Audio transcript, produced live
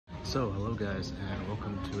So, hello guys, and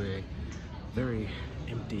welcome to a very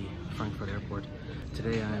empty Frankfurt airport.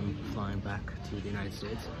 Today I'm flying back to the United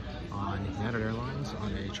States on United Airlines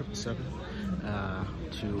on a 777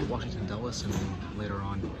 to Washington Dulles, and then later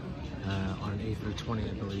on an A320,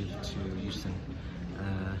 I believe, to Houston.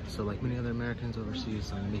 So like many other Americans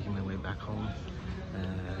overseas, I'm making my way back home,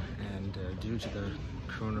 and due to the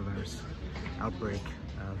coronavirus outbreak,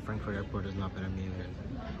 Frankfurt airport has not been immune, and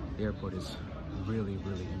the airport is really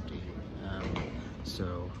empty.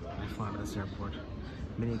 So I fly out of this airport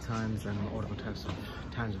many times and multiple times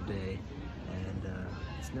of day, and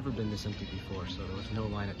it's never been this empty before. So there was no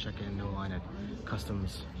line at check-in, no line at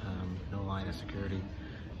customs, no line at security.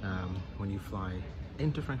 When you fly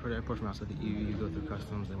into Frankfurt airport from outside the EU, you go through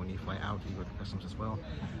customs, and when you fly out, you go through customs as well.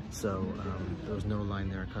 So there was no line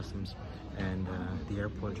there at customs, and the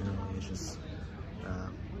airport generally is just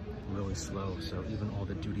really slow. So even all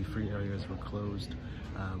the duty-free areas were closed.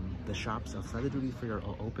 The shops outside the duty-free are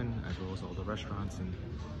all open, as well as all the restaurants and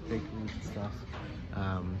bakeries and stuff.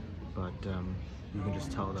 But you can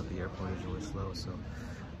just tell that the airport is really slow. So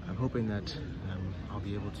I'm hoping that I'll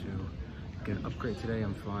be able to get an upgrade today.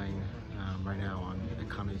 I'm flying right now on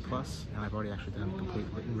Economy Plus, and I've already actually done a complete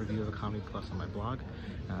written review of Economy Plus on my blog,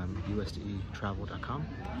 usdetravel.com,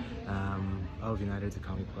 of United's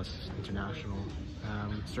Economy Plus international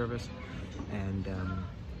service. And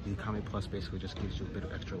the Economy Plus basically just gives you a bit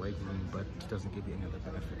of extra leg room, but it doesn't give you any other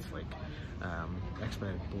benefits like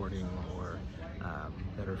expedited boarding or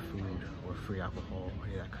better food or free alcohol,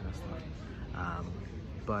 any of that kind of stuff.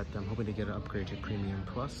 But I'm hoping to get an upgrade to Premium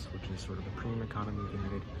Plus, which is sort of the premium economy of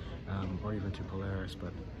United, or even to Polaris,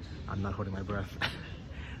 but I'm not holding my breath.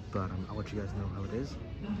 But I'll let you guys know how it is.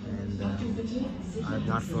 And I've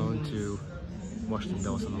not flown to Washington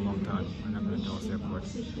Dulles in a long time, and I've been in Dulles Airport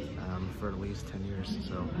for at least 10 years,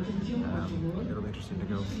 so it'll be interesting to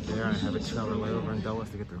go there. I have a 2-hour layover in Dulles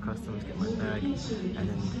to get through customs, get my bag, and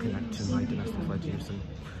then connect to my domestic flight to Houston.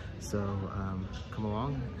 So come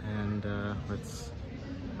along, and let's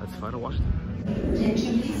fly to Washington.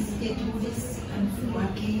 Attention please, the tourists and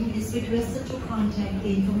Flughafen is requested to contact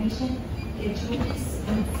the information. The tourists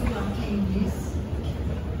and Flughafen please.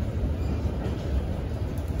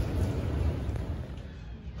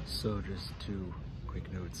 So just two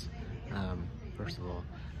quick notes. First of all,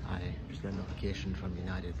 I just got a notification from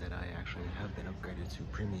United that I actually have been upgraded to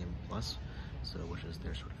Premium Plus, so which is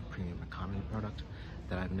their sort of premium economy product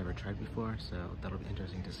that I've never tried before. So that'll be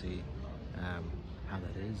interesting to see how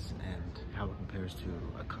that is and how it compares to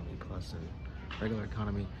Economy Plus and regular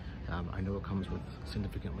economy. I know it comes with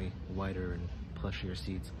significantly wider and plushier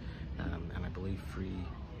seats, and I believe free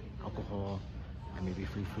alcohol and maybe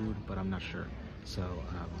free food, but I'm not sure. So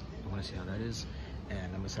I want to see how that is,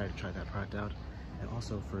 and I'm excited to try that product out. And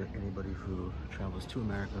also for anybody who travels to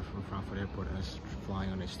America from Frankfurt Airport and is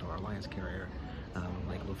flying on a Star Alliance carrier,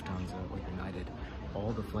 like Lufthansa or United,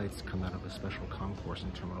 all the flights come out of a special concourse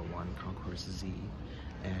in Terminal 1, Concourse Z,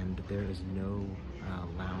 and there is no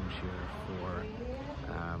lounge here for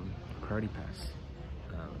Priority Pass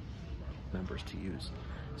members to use.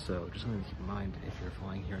 So just something to keep in mind if you're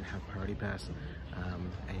flying here and have Priority Pass,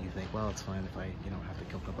 and you think, well, it's fine if I have to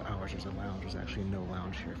kill a couple hours, there's a lounge. There's actually no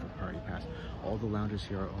lounge here for Priority Pass. All the lounges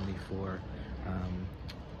here are only for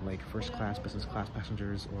like first class, business class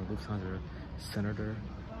passengers, or Lufthansa Senator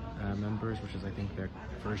members, which is I think their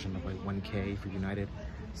version of like 1K for United.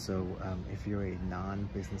 So if you're a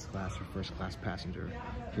non-business class or first class passenger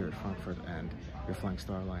here at Frankfurt and you're flying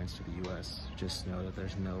Star Alliance to the US, just know that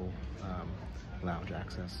there's no lounge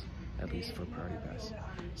access, at least for Priority Pass.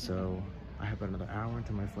 So I have about another hour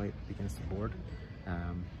until my flight begins to board,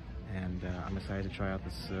 and I'm excited to try out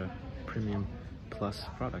this Premium Plus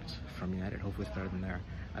product from United. Hopefully it's better than their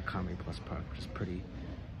Economy Plus product, which is pretty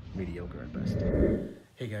mediocre at best.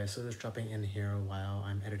 Hey guys, so just dropping in here while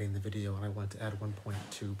I'm editing the video, and I wanted to add one point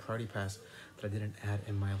to Priority Pass that I didn't add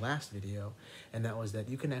in my last video, and that was that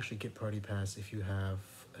you can actually get Priority Pass if you have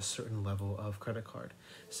a certain level of credit card.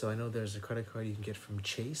 So I know there's a credit card you can get from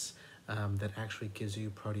Chase that actually gives you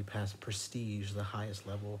Priority Pass Prestige, the highest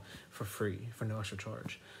level, for free, for no extra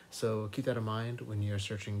charge. So keep that in mind when you're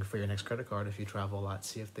searching for your next credit card. If you travel a lot,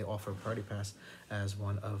 see if they offer Priority Pass as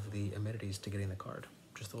one of the amenities to getting the card.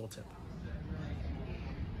 Just a little tip.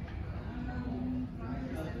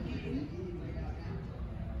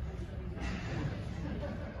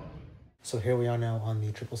 So here we are now on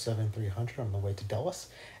the 777-300 on the way to Dulles,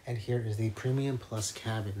 and here is the Premium Plus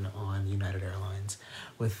cabin on United Airlines.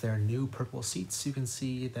 With their new purple seats, you can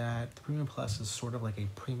see that the Premium Plus is sort of like a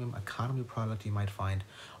premium economy product you might find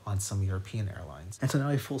on on some European airlines. And so now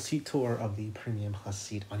a full seat tour of the Premium Plus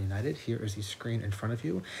seat on United. Here is the screen in front of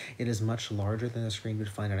you. It is much larger than the screen you'd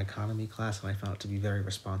find in economy class, and I found it to be very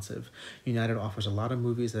responsive. United offers a lot of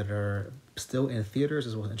movies that are still in theaters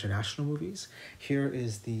as well as international movies. Here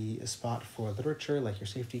is the spot for literature, like your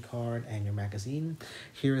safety card and your magazine.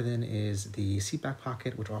 Here then is the seat back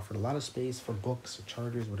pocket, which offered a lot of space for books or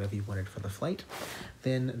chargers, whatever you wanted for the flight.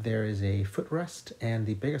 Then there is a footrest, and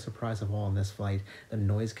the biggest surprise of all on this flight, the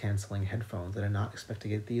noise canceling headphones. I did not expect to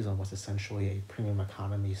get these on what's essentially a premium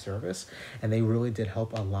economy service, and they really did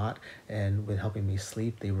help a lot. And with helping me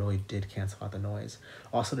sleep, they really did cancel out the noise.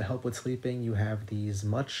 Also, to help with sleeping, you have these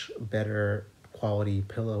much better quality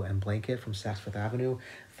pillow and blanket from Saks Fifth Avenue.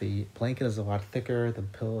 The blanket is a lot thicker, the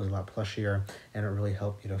pillow is a lot plushier, and it really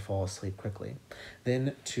helped you to fall asleep quickly.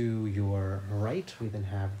 Then to your right, we then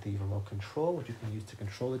have the remote control, which you can use to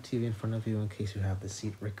control the TV in front of you in case you have the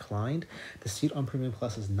seat reclined. The seat on Premium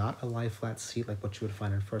Plus is not a lie flat seat like what you would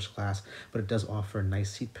find in first class, but it does offer a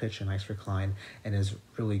nice seat pitch, a nice recline, and is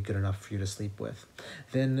really good enough for you to sleep with.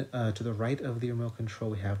 Then to the right of the remote control,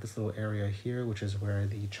 we have this little area here, which is where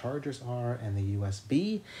the chargers are and the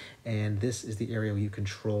USB, and this is the area where you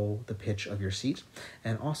control the pitch of your seat.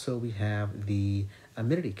 And also we have the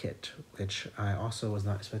amenity kit, which I also was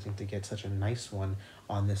not expecting to get such a nice one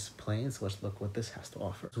on this plane. So let's look what this has to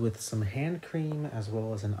offer. With some hand cream as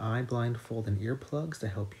well as an eye blindfold and earplugs to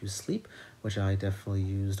help you sleep, which I definitely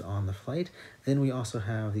used on the flight. Then we also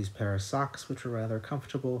have these pair of socks, which are rather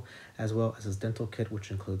comfortable, as well as this dental kit, which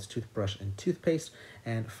includes toothbrush and toothpaste.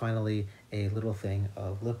 And finally, a little thing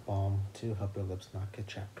of lip balm to help your lips not get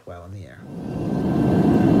chapped while in the air.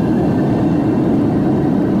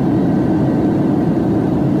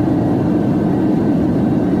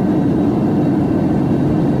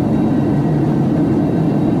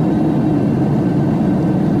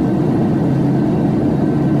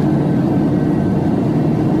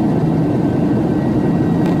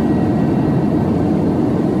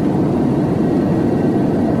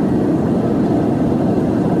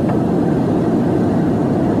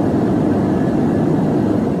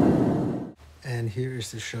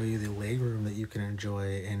 Here's to show you the legroom that you can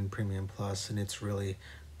enjoy in Premium Plus, and it's really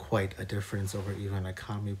quite a difference over even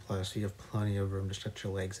Economy Plus. You have plenty of room to stretch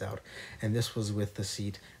your legs out, and this was with the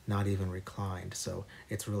seat not even reclined, so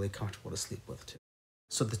it's really comfortable to sleep with too.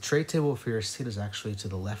 So the tray table for your seat is actually to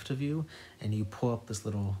the left of you, and you pull up this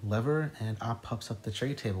little lever and up pops up the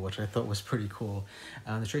tray table, which I thought was pretty cool.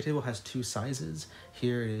 The tray table has two sizes.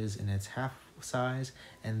 Here it is in its half size,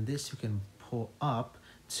 and this you can pull up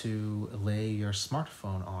to lay your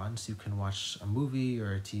smartphone on so you can watch a movie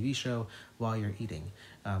or a TV show while you're eating,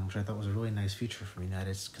 which I thought was a really nice feature from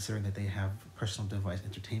United, considering that they have personal device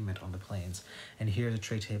entertainment on the planes. And here's a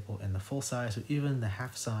tray table in the full size, so even the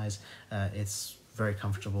half size, it's very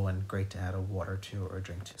comfortable and great to add a water to or a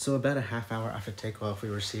drink to. So about a half hour after takeoff, we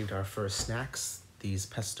received our first snacks, these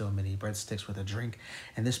pesto mini breadsticks with a drink,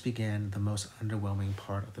 and this began the most underwhelming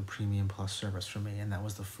part of the Premium Plus service for me, and that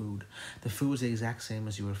was the food. The food was the exact same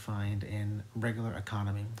as you would find in regular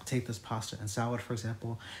economy. Take this pasta and salad, for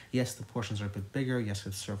example. Yes, the portions are a bit bigger. Yes,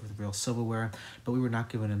 it's served with real silverware, but we were not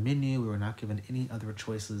given a menu. We were not given any other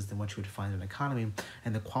choices than what you would find in economy,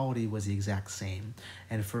 and the quality was the exact same.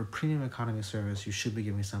 And for a premium economy service, you should be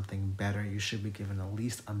giving something better. You should be given at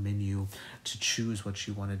least a menu to choose what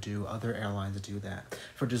you want to do. Other airlines do that.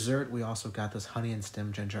 For dessert, we also got this honey and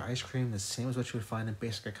stem ginger ice cream, the same as what you would find in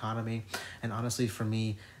basic economy. And honestly, for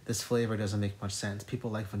me, this flavor doesn't make much sense.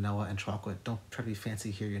 People like vanilla and chocolate. Don't try to be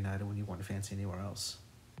fancy here, United, when you want to fancy anywhere else.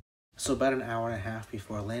 So about an hour and a half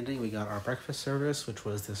before landing, we got our breakfast service, which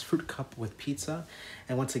was this fruit cup with pizza.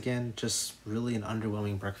 And once again, just really an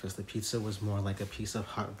underwhelming breakfast. The pizza was more like a piece of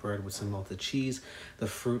hot bread with some melted cheese. The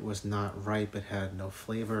fruit was not ripe, it had no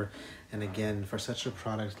flavor. And again, for such a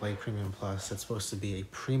product like Premium Plus, that's supposed to be a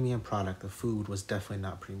premium product, the food was definitely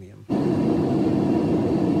not premium.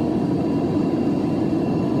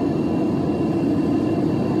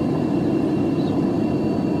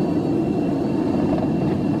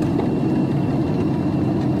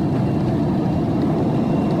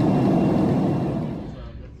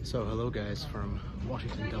 So hello guys from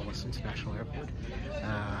Washington Dulles International Airport.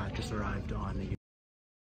 Just arrived on the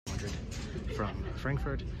 100 from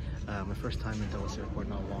Frankfurt. My first time in Dulles Airport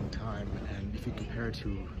in a long time, and if you compare it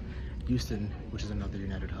to Houston, which is another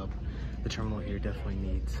United hub, the terminal here definitely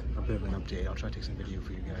needs a bit of an update. I'll try to take some video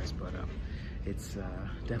for you guys, but it's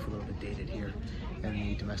definitely a little bit dated here in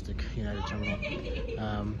the domestic United terminal.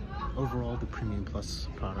 Overall, the Premium Plus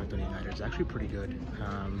product on United is actually pretty good.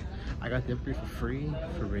 I got the upgrade for free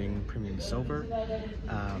for being Premium Silver,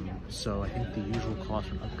 so I think the usual cost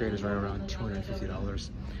for an upgrade is right around $250,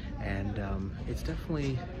 and it's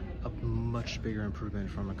definitely a much bigger improvement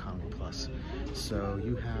from Economy Plus. So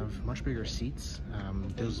you have much bigger seats.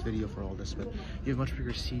 There's video for all this, but you have much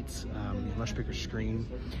bigger seats, you have a much bigger screen.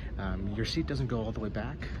 Your seat doesn't go all the way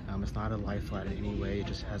back. It's not a lie flat in any way. It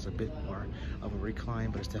just has a bit more of a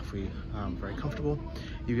recline, but it's definitely very comfortable.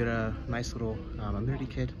 You get a nice little amenity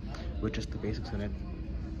kit with just the basics in it,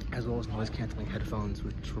 as well as noise canceling headphones,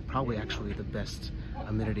 which were probably actually the best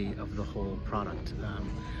amenity of the whole product.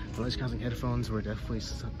 The noise canceling headphones were definitely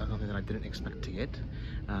something that I didn't expect to get,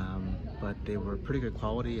 but they were pretty good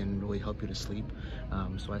quality and really help you to sleep.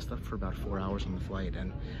 So I slept for about 4 hours on the flight,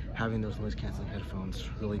 and having those noise canceling headphones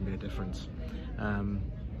really made a difference.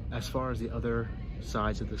 As far as the other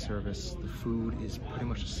sides of the service, the food is pretty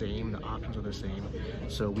much the same, the options are the same.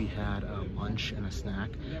 So we had a lunch and a snack.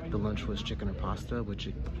 The lunch was chicken and pasta, which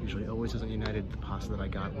it usually always is on United. The pasta that I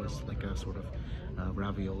got was like a sort of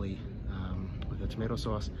ravioli with a tomato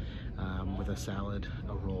sauce, with a salad,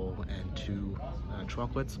 a roll, and 2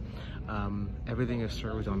 chocolates. Everything is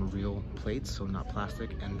served on real plates, so not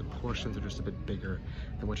plastic, and the portions are just a bit bigger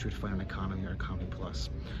than what you would find in Economy or Economy Plus.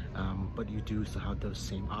 But you do still have those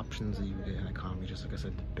same options that you would get in Economy, just like I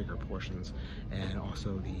said, bigger portions, and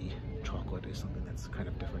also the chocolate is something that's kind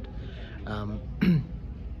of different.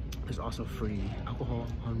 There's also free alcohol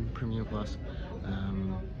on Premium Plus,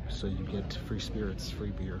 so you get free spirits,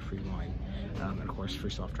 free beer, free wine, and of course free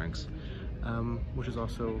soft drinks, which is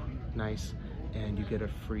also nice. And you get a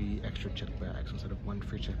free extra check bag, so instead of 1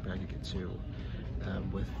 free check bag you get 2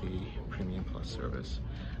 with the Premium Plus service.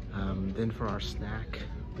 Then for our snack,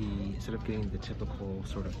 instead of getting the typical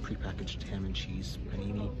sort of prepackaged ham and cheese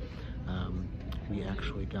panini, we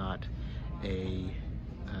actually got a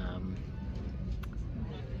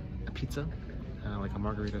pizza, like a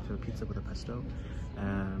margarita to a pizza with a pesto,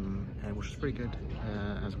 and which is pretty good,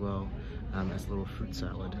 as well as a little fruit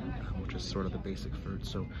salad, which is sort of the basic fruit.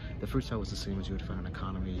 So the fruit salad was the same as you would find in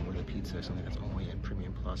Economy, where the pizza is something that's only in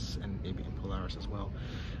Premium Plus and maybe in Polaris as well.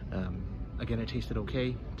 Again, it tasted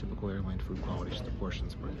okay, typical airline food quality, just the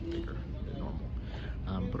portions were a bit bigger than normal.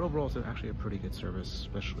 But overall, it's actually a pretty good service,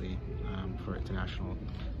 especially for international.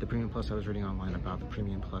 The Premium Plus I was reading online about, the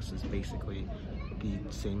Premium Plus is basically the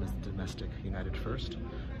same as the domestic United First.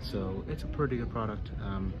 So it's a pretty good product.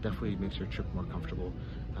 Definitely makes your trip more comfortable,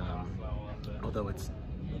 although it's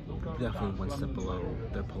definitely 1 step below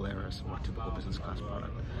the Polaris or typical business class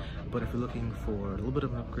product. But if you're looking for a little bit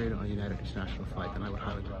of an upgrade on a United International flight, then I would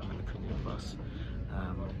highly recommend the Premium Plus.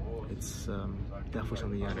 It's definitely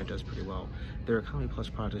something United does pretty well. Their Economy Plus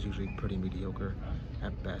product is usually pretty mediocre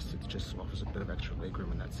at best. It just offers a bit of extra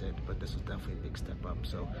legroom and that's it, but this is definitely a big step up.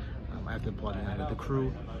 So I have to applaud United. The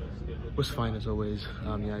crew was fine as always.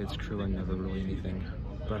 United's crew are never really anything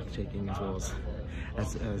breathtaking, as well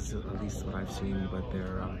as at least what I've seen, but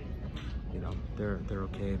they're you know, they're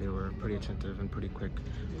okay. They were pretty attentive and pretty quick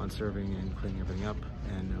on serving and cleaning everything up,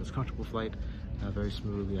 and it was a comfortable flight, very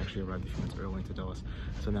smooth. We actually arrived a few minutes early into Dallas,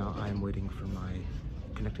 so now I'm waiting for my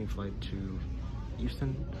connecting flight to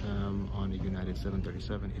Houston on a United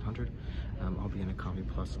 737-800. I'll be in Economy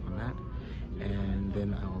Plus on that, and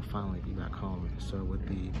then I will finally be back home. So with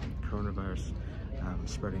the coronavirus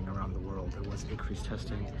spreading around the world, there was increased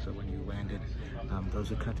testing. So when you landed, those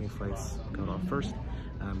who connecting flights got off first.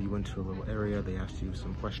 You went to a little area, they asked you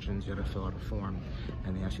some questions, you had to fill out a form,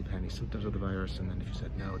 and they asked you if you had any symptoms of the virus, and then if you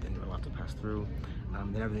said no, then you're allowed to pass through.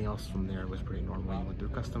 Then everything else from there was pretty normal. You went through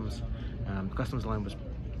customs. Customs line was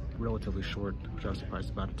relatively short, which I was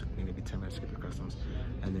surprised about. It took me maybe 10 minutes to get through customs.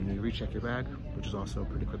 And then you recheck your bag, which is also a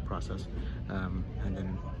pretty quick process. And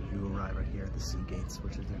then you arrive right here at the C gates,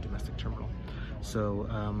 which is their domestic terminal. So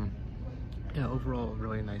yeah, overall,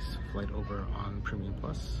 really nice flight over on Premium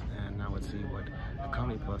Plus. And now let's see what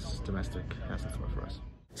Economy Plus domestic has in store for us.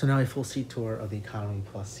 So now a full seat tour of the Economy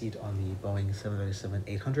Plus seat on the Boeing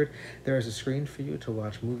 737-800. There is a screen for you to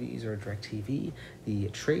watch movies or DirecTV, the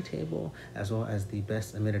tray table, as well as the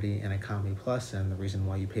best amenity in Economy Plus, and the reason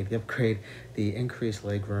why you paid the upgrade, the increased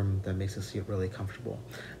legroom that makes the seat really comfortable.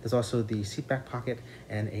 There's also the seat back pocket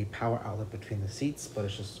and a power outlet between the seats, but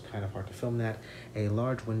it's just kind of hard to film that. A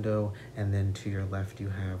large window, and then to your left you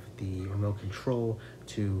have the remote control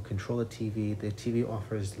to control the TV. The TV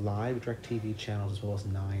offers live DirecTV channels as well as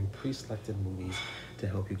 9 pre-selected movies to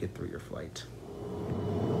help you get through your flight.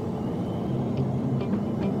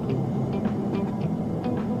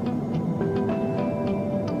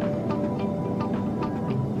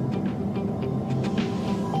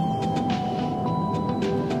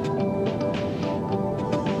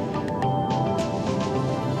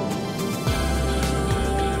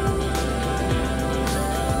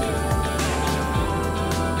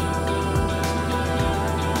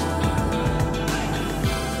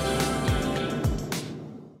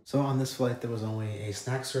 flight there was only a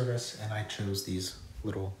snack service, and I chose these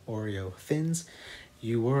little Oreo thins.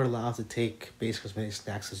 You were allowed to take basically as many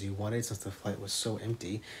snacks as you wanted since the flight was so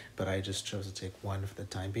empty, but I just chose to take one for the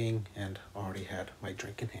time being and already had my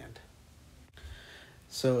drink in hand.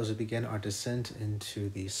 So as we begin our descent into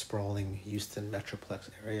the sprawling Houston Metroplex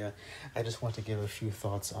area, I just want to give a few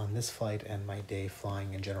thoughts on this flight and my day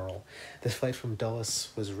flying in general. This flight from Dulles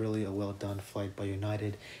was really a well-done flight by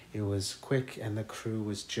United. It was quick and the crew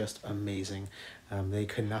was just amazing. They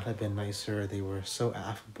could not have been nicer. They were so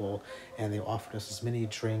affable, and they offered us as many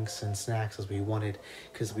drinks and snacks as we wanted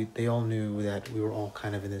because they all knew that we were all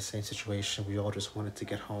kind of in the same situation. We all just wanted to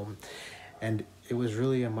get home. And it was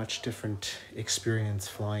really a much different experience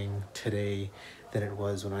flying today than it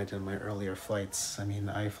was when I did my earlier flights. I mean,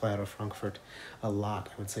 I fly out of Frankfurt a lot.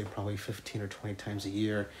 I would say probably 15 or 20 times a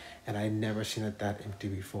year, and I'd never seen it that empty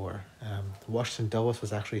before. Washington Dulles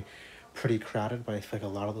was actually pretty crowded, but I feel like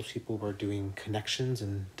a lot of those people were doing connections,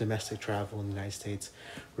 and domestic travel in the United States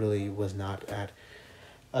really was not at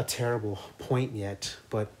a terrible point yet,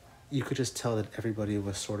 but you could just tell that everybody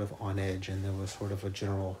was sort of on edge, and there was sort of a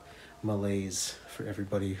general malaise for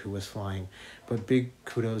everybody who was flying. But big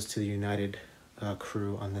kudos to the United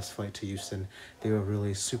crew on this flight to Houston. They were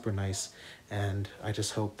really super nice, and I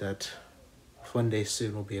just hope that one day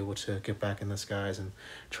soon we'll be able to get back in the skies and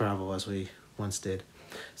travel as we once did.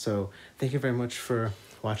 So thank you very much for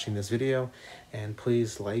watching this video, and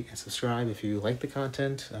please like and subscribe if you like the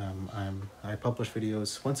content. I publish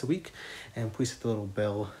videos once a week, and please hit the little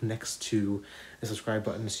bell next to the subscribe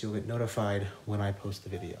button so you'll get notified when I post the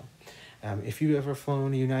video. If you've ever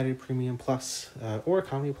flown United Premium Plus or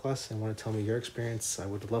Economy Plus and want to tell me your experience, I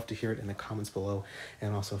would love to hear it in the comments below,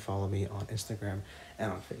 and also follow me on Instagram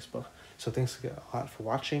and on Facebook. So thanks a lot for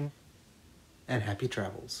watching, and happy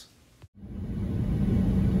travels.